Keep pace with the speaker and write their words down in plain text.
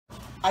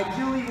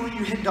Ideally, when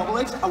you hit double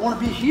legs, I want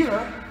to be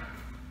here.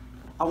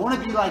 I want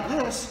to be like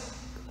this,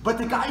 but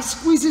the guy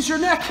squeezes your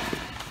neck,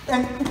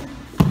 and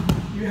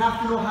you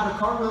have to know how to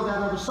cartwheel that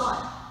other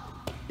side.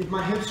 If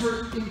my hips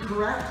are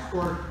incorrect,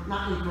 or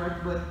not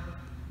incorrect, but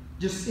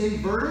just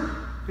inverted,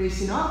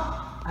 facing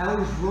up, I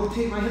always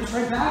rotate my hips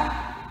right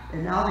back,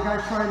 and now the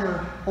guy's trying to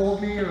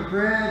hold me or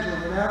bridge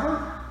or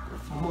whatever.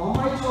 I'm on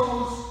my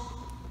toes,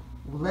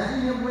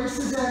 letting him waste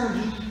his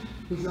energy.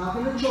 He's not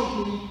going to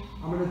choke me.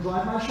 I'm going to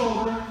drive my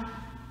shoulder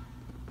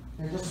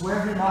and just wear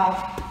him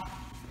out.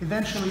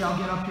 Eventually, I'll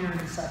get up here in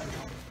a second.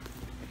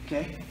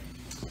 Okay?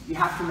 You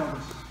have to know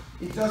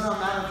this. It does not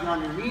matter if you're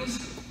on your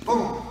knees.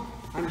 Boom.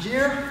 I'm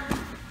here.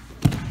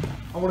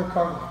 I want to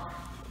cartwheel.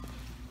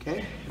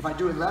 Okay? If I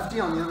do it lefty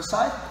on the other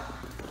side.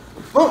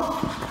 Boom.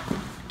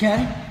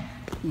 Okay?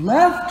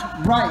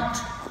 Left,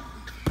 right.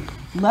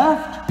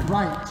 Left,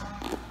 right.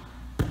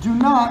 Do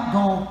not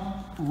go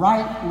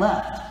right,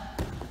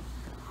 left.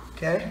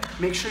 Okay?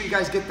 Make sure you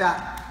guys get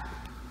that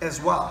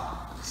as well.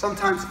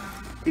 Sometimes,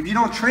 if you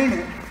don't train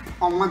it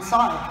on one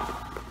side,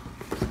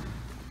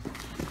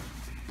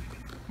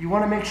 you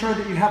want to make sure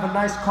that you have a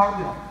nice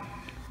cartwheel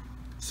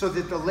so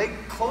that the leg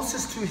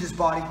closest to his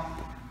body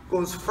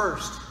goes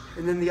first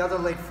and then the other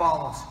leg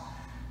follows.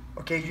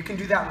 Okay, you can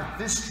do that with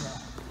this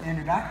strap. And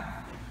your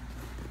back.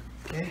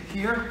 Okay,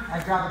 here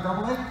I grab a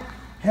double leg,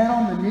 head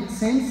on the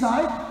same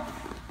side,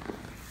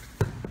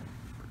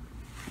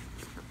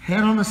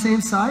 head on the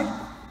same side.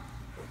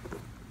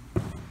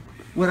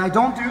 What I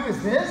don't do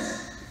is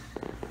this.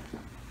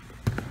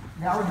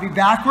 That would be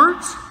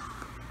backwards.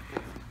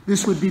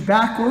 This would be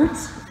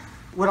backwards.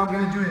 What I'm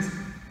going to do is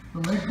the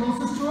leg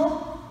closest to him,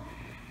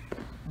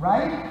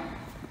 right,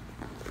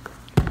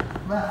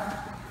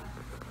 left,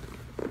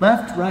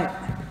 left, right,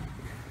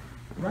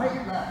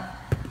 right, left.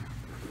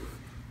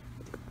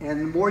 And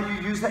the more you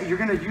use that, you're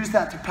going to use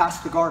that to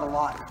pass the guard a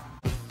lot.